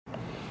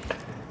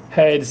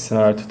Hey, this is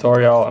another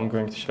tutorial. I'm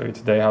going to show you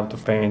today how to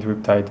paint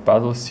Riptide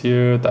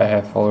Battlesuit. I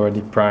have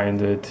already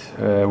primed it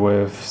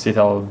with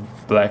Citadel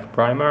Black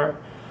Primer.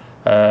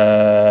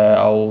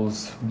 I'll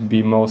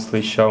be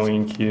mostly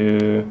showing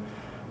you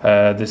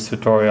this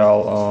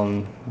tutorial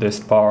on this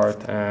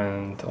part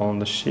and on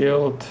the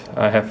shield.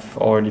 I have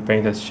already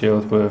painted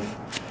shield with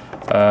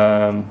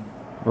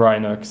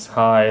Rhinox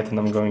hide, and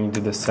I'm going to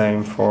do the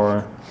same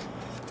for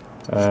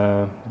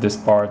this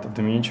part of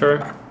the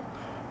miniature.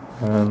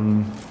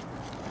 I'm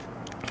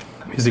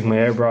using my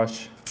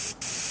airbrush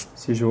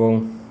as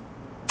usual.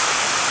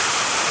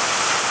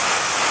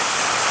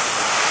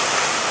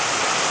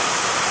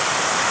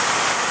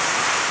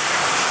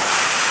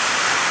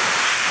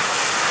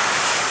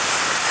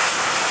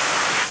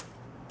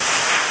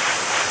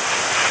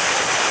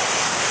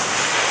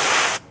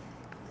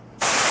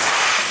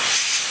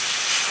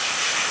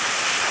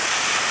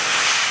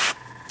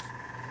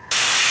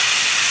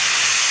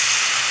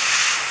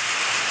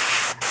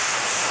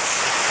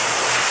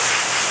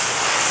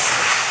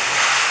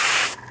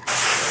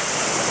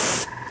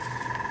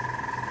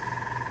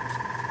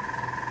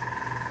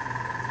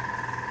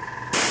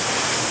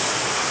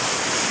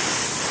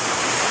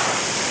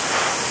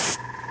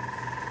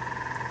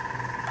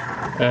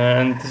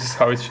 And this is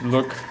how it should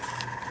look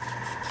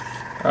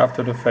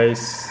after the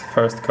face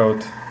first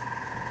coat.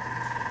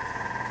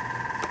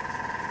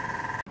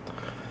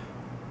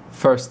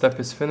 First step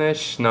is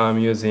finished. Now I'm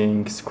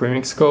using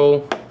Screaming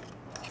Skull.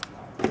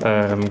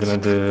 I'm gonna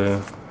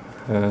do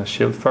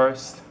shield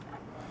first.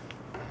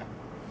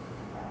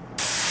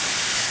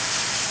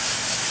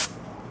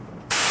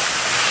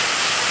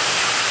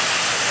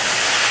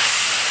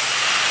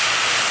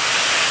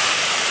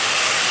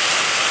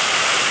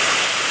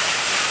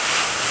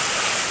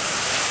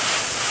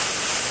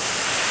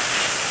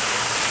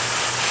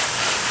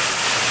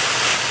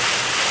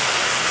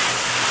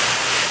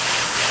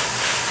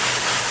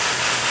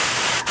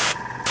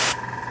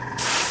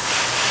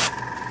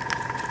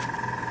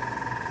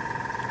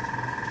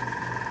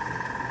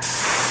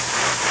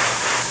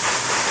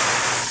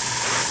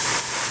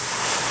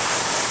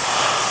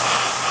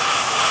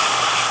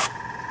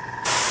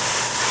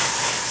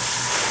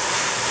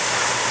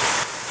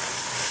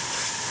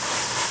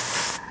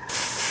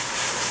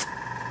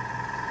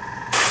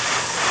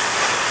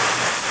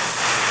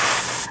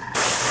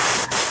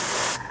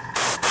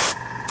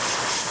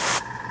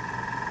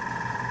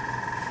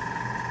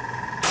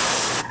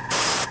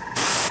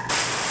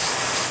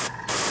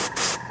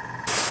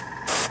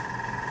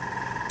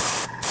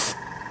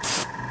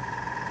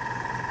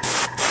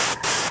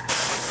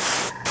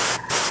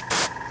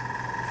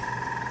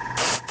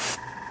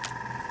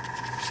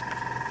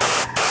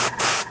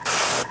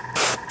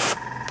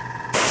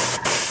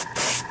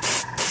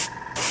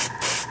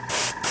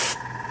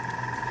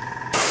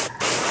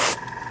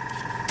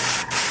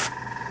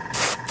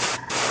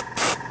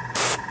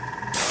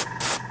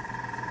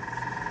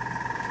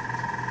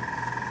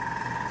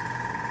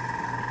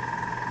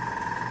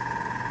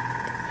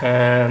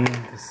 And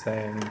the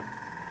same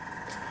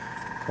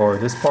for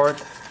this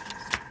part.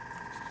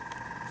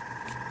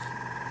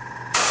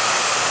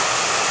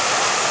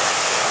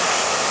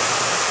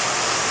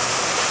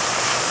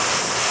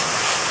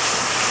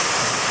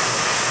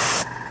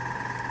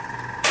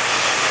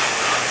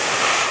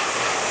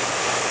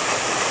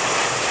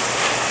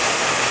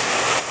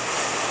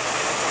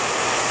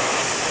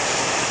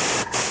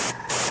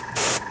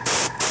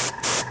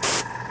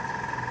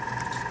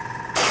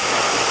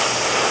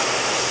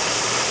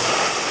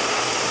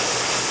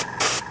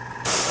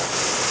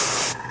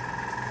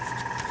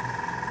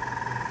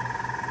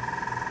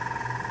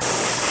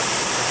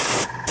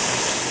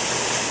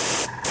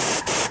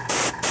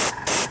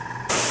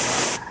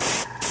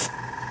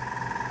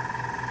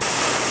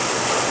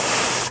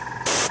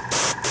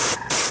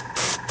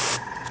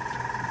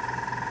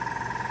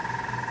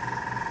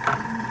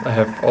 I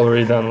have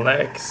already done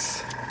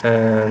legs,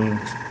 and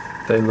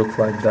they look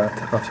like that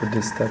after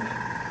this step.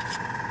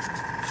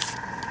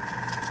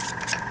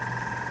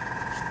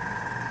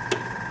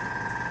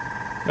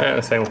 And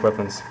the same with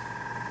weapons.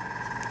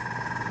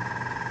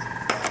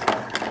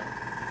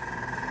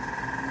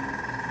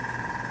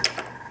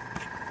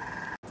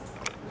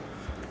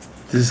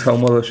 This is how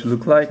model should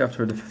look like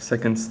after the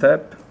second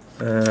step.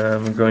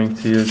 I'm going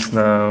to use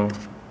now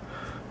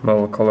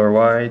model color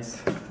white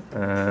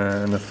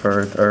and the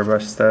third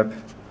airbrush step.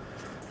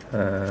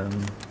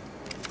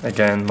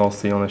 Again,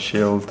 mostly on a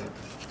shield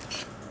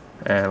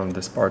and on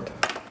this part.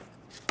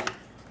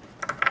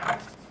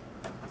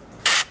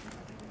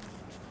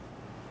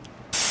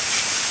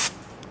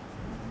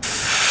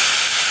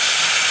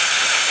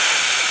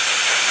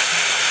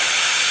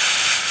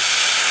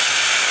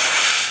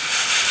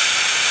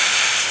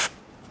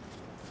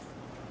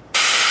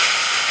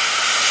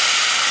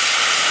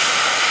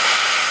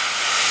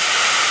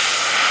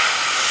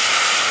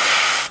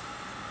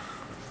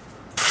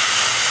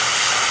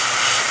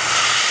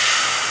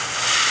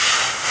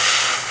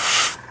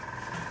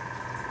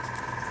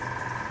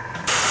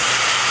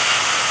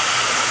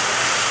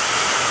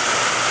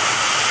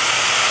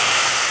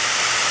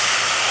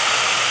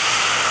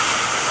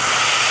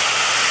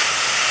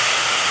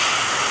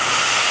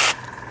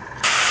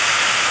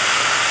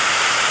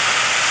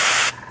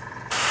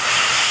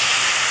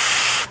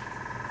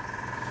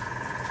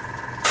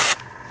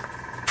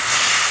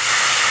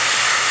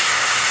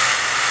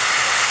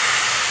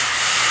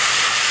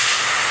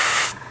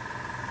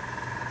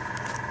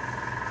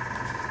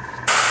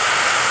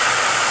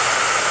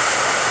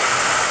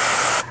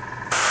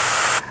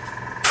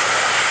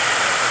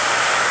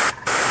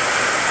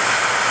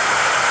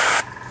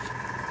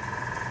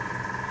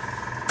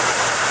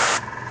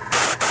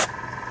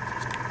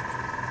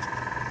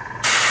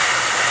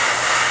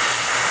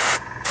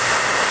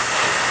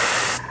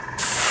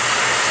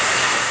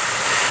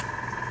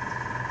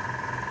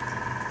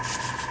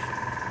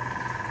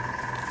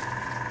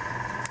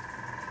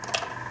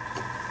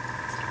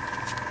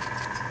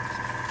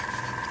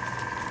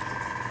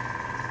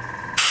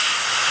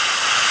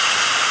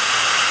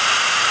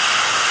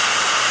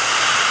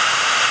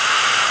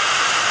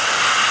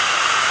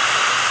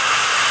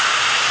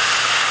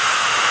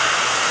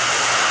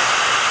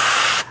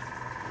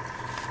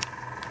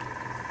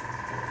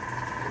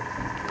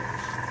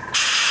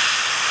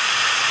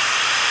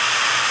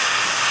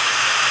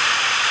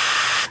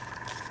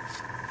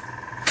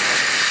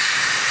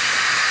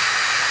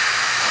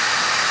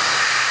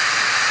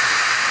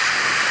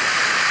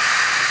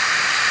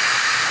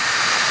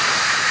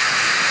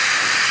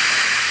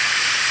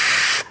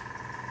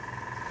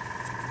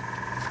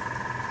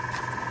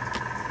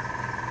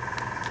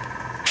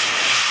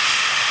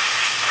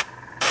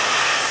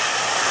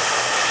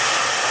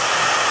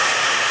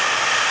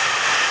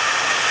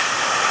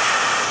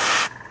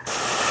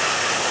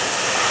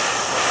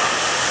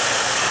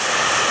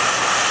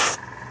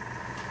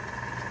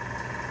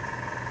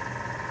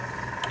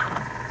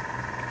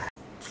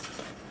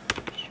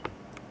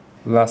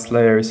 Last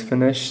layer is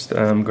finished.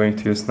 I'm going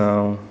to use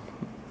now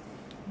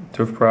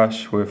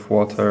toothbrush with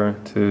water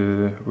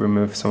to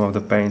remove some of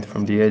the paint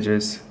from the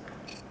edges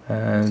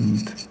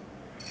and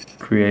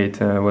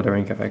create a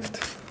weathering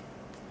effect.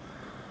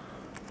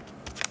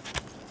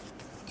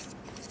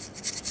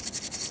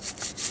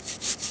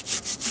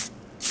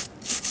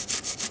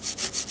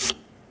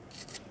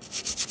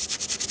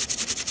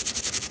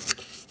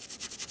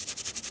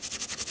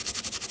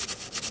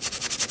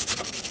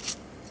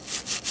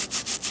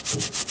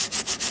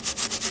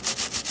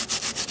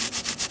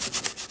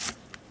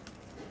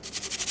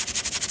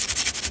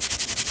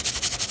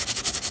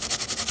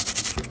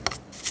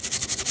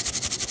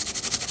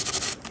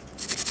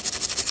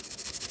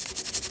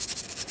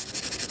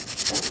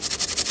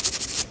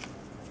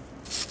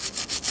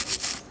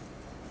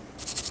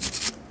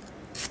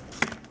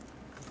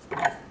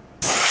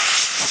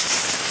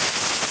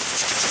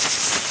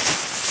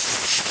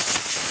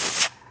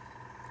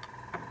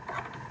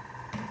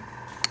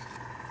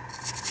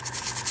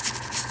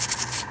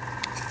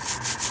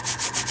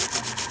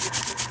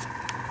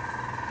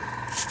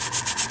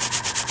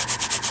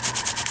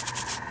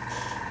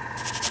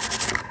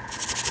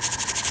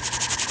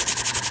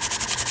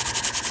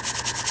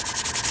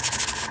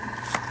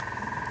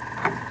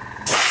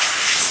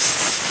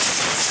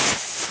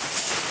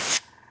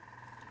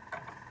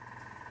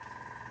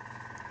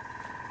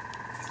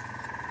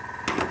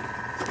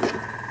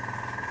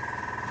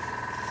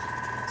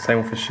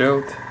 Same with the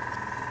shield.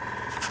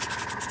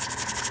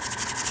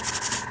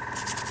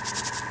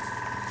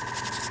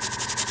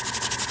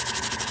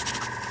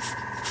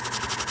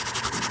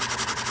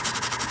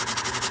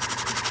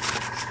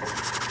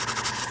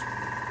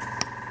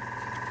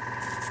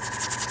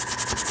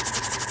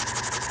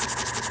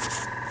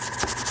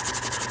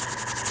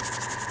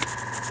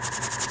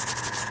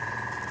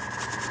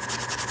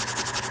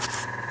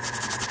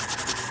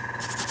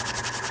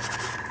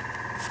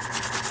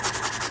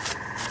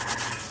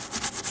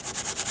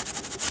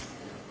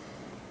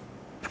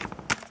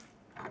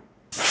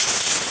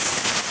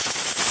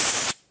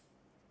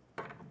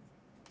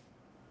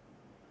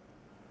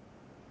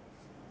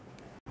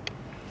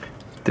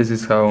 This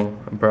is how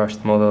a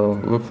brushed model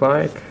looks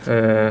like.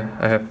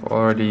 I have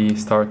already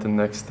started the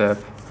next step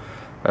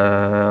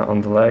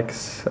on the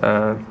legs.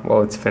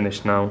 Well, it's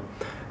finished now.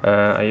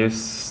 I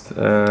used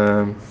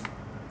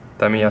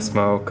Tamiya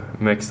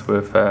smoke mixed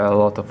with a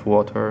lot of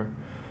water.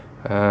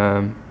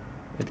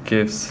 It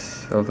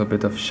gives a little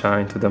bit of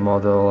shine to the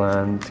model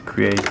and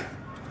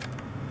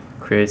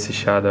creates a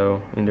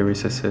shadow in the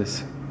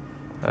recesses.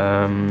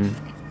 And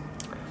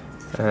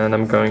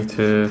I'm going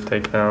to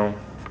take now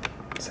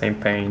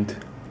same paint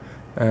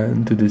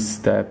and do this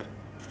step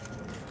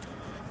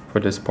for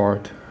this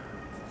part.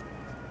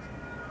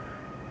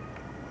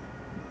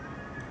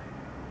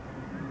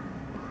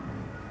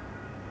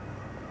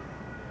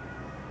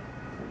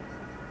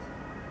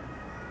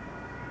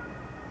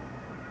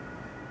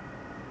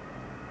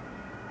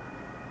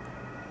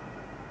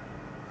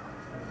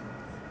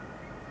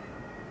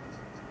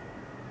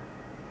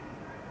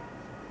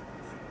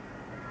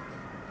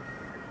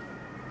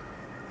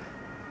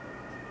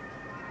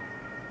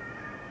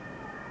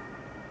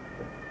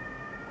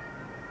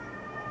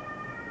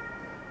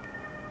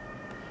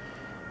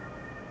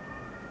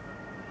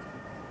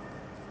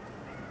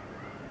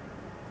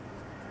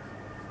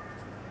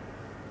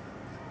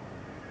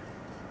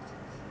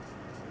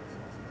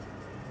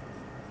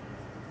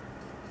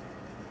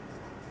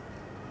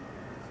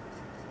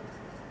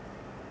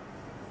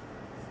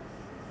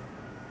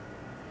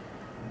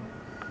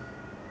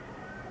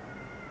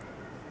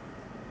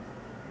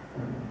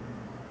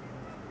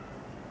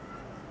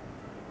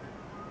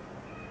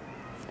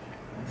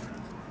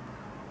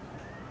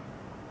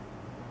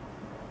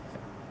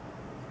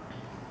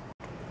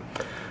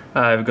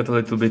 I've got a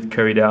little bit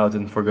carried out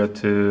and forgot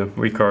to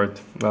record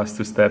last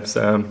two steps.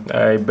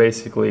 I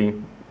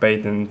basically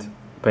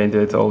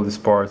painted all these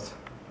parts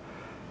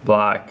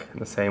black,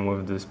 the same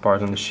with this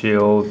part on the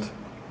shield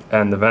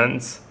and the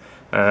vents,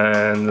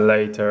 and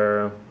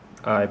later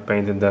I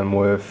painted them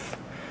with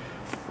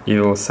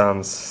Evil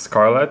Sun's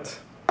Scarlet,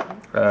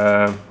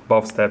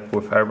 both steps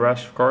with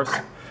airbrush of course.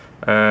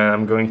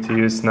 I'm going to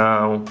use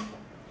now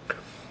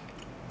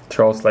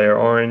Trolls Layer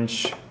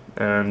Orange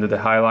and do the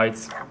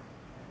highlights.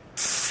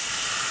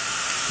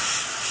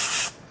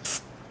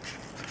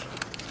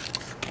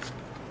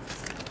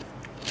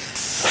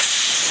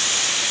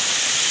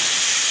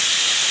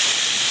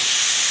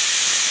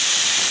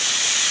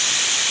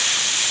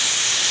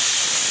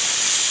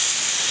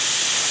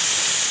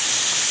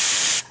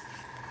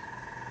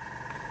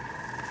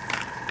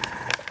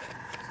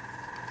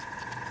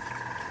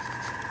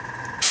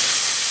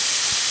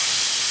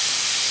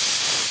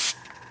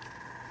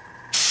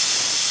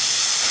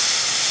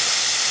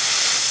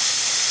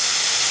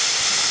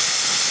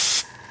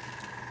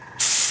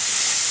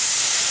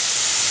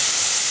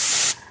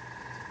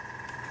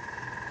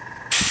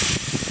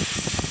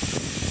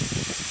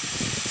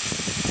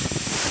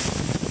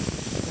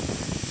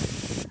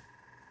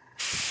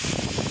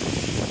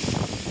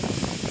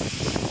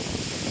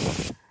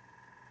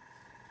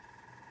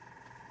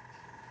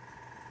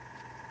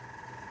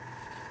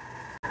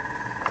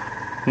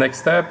 Next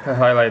step, a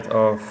highlight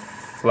of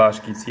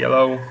Flash Gets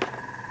Yellow.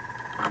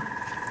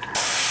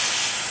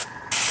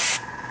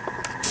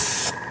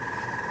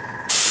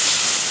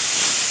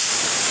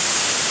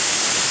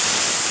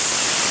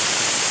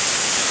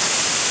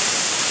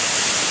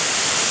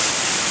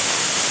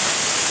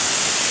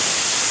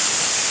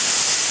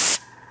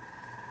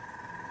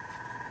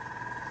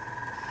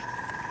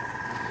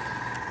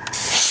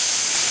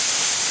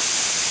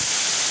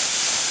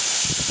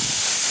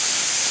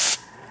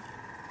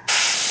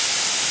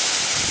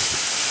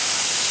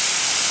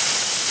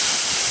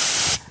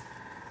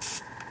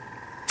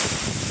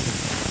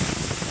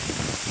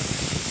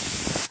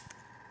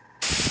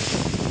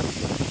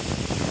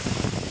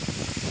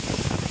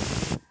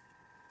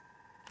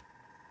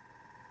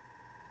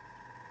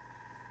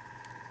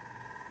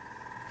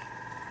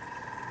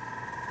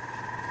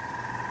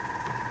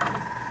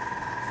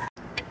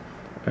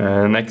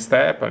 Next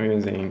step, I'm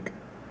using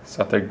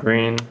Sutter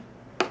Green.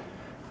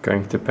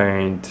 Going to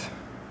paint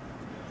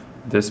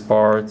these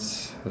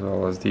parts as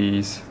well as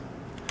these.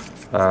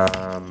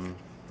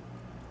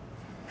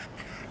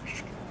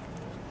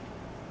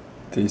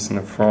 These in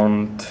the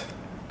front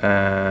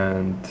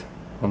and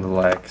on the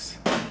legs.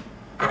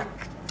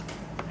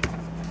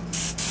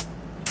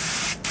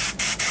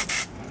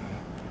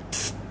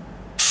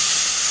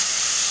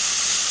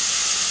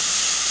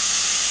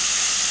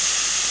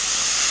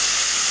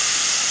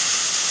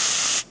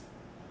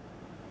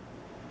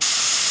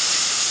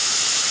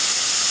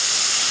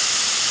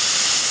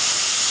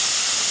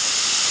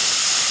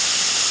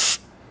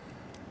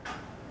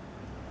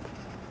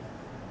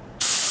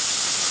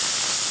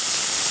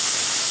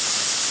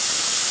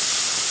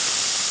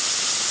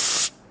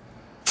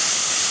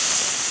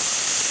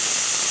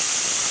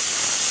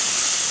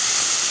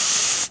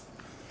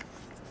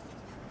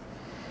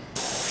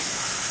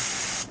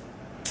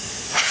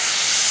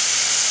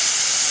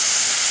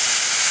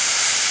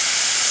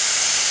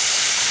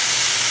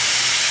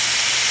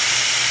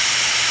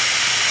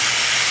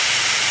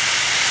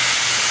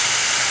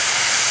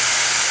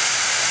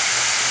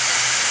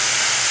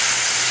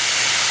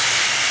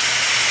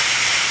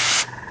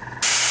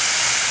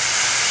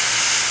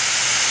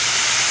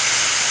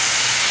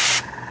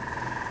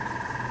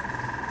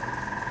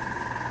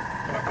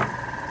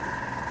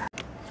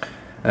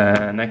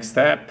 Next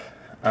step,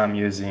 I'm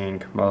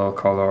using model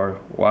color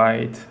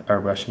white,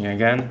 airbrushing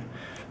again.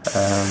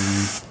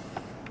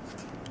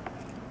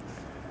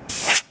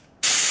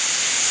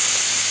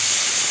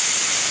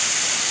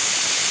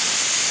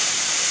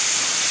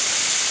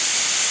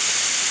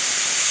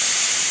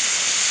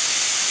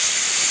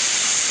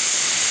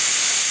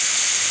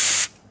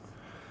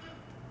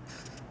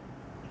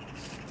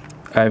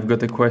 I've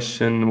got a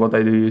question what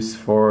I do use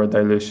for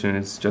dilution.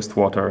 It's just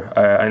water.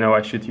 I know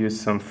I should use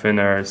some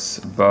thinners,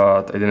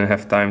 but I didn't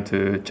have time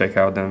to check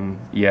out them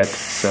yet,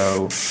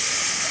 so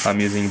I'm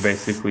using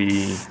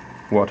basically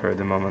water at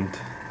the moment.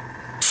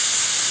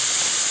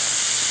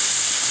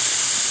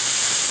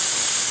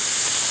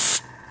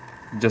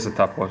 Just a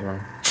tap water.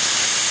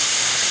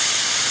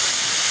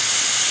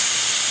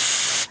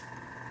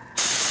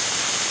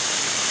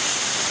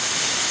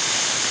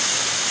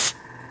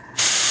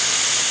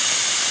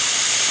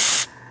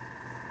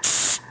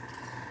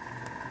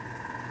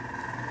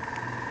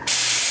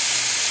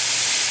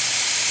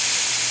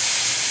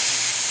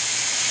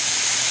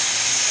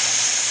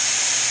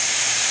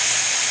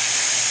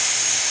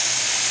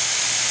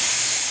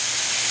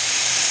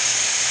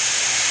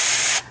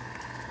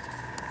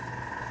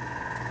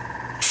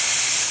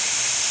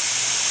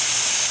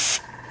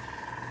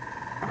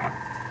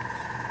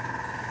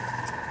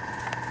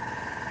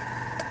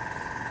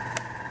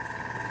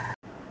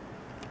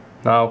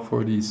 Now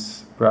for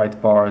these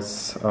bright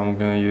parts, I'm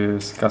gonna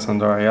use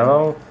Cassandra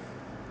Yellow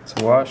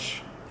to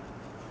wash.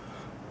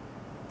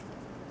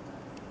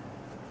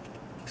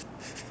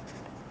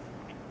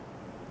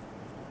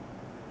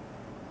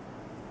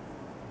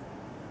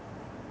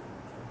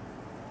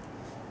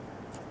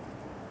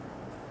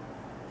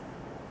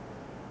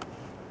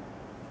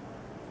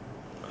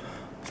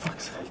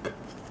 Fuck's sake.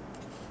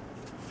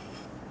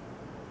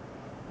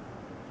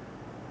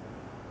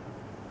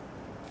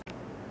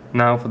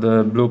 Now for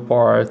the blue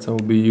part, I will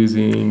be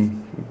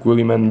using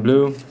Gulliman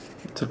Blue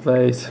to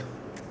place.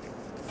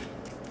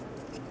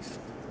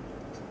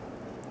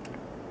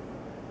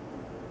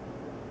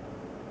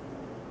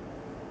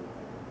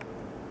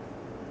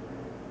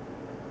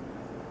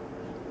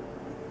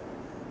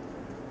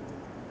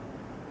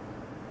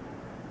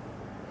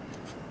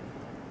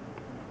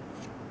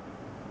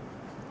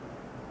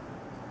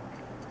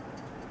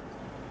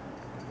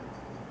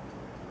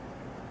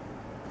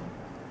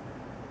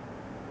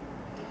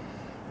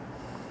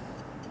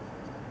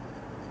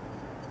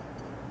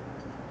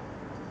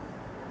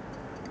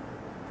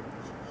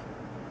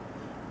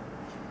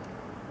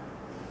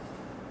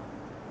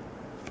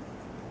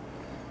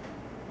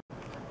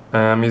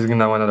 I'm using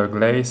now another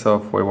glaze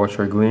of White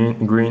Water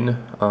green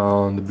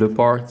on the blue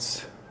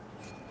parts.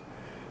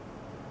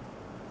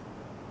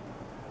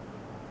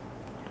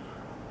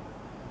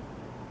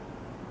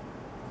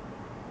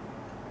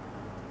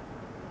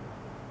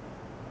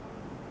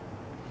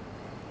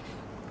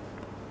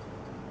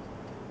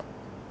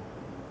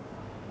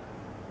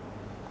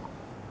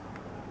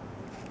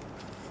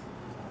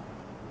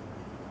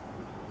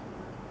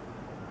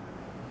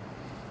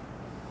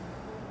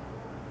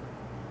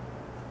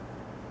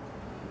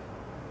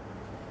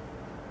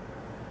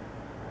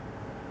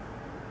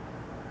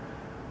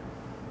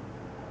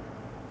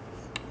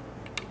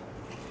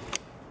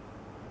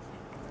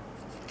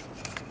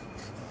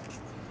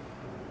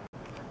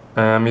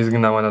 I'm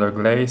using now another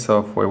glaze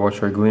of Weight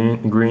Watcher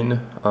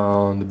green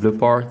on the blue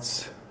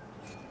parts.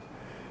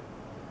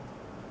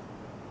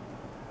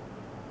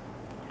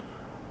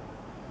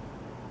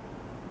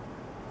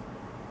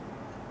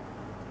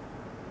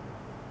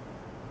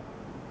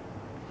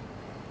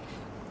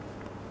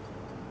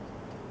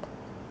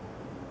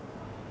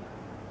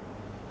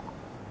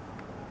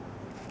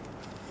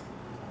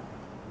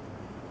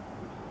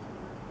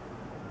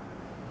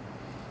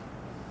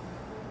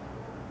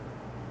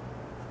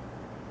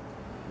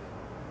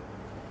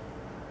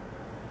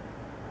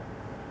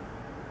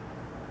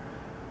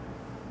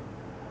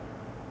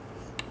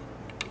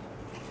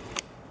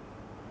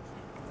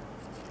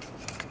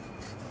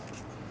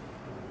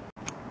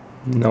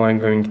 Now I'm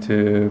going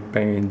to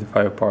paint the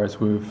fire parts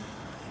with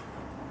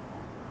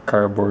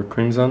cardboard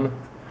crimson.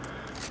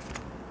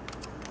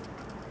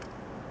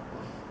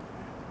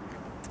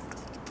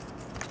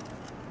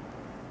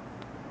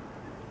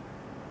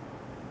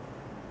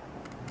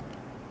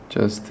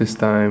 Just this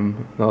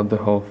time, not the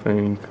whole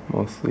thing,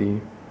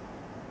 mostly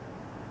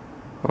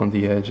on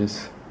the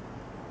edges.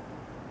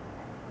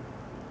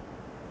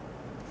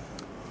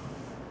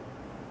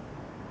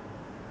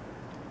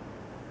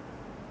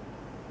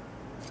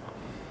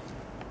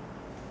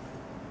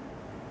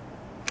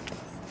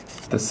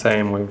 The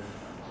same with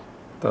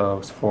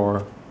those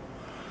four,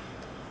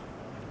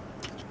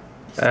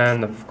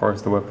 and of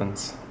course the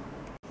weapons.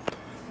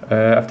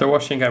 After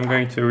washing, I'm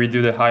going to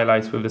redo the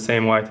highlights with the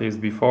same white I used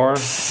before, and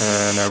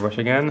airbrush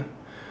again.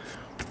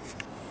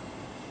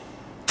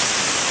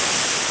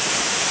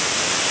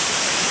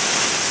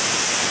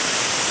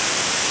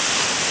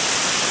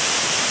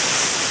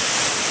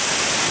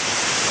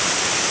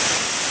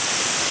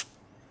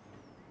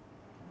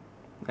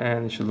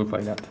 And it should look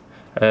like that.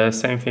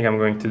 Same thing I'm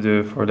going to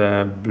do for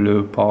the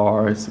blue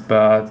parts,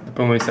 but the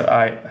problem is that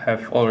I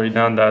have already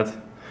done that.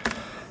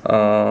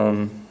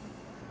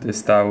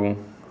 This towel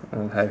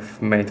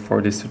I've made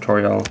for this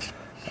tutorial,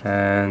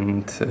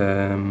 and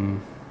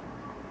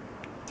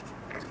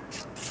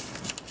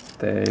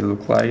they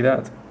look like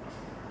that.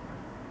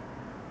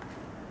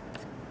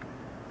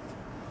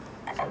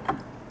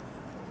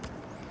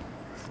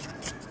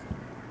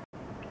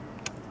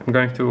 I'm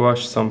going to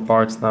wash some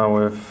parts now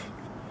with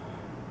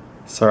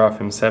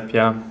Seraphim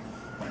Sepia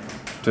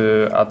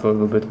to add a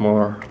little bit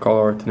more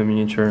color to the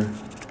miniature.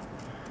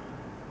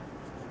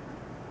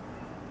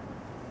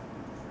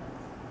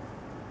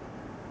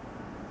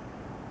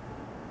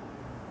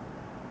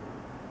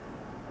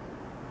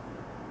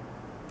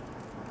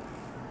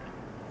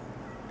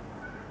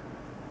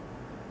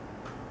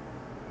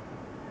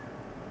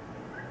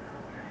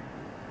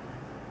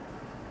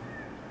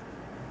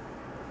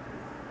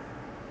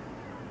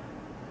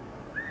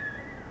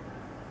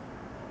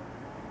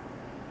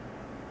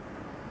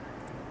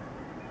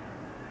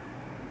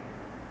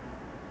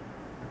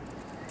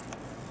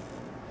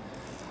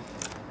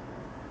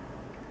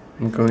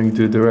 I'm going to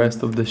do the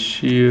rest of the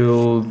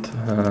shield.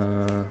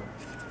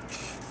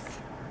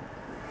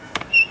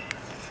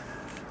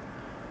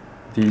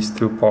 These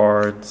two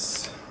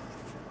parts,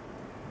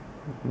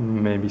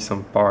 maybe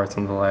some parts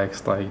on the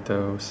legs like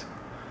those,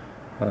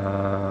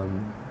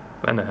 and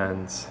the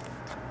hands,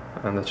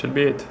 and that should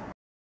be it.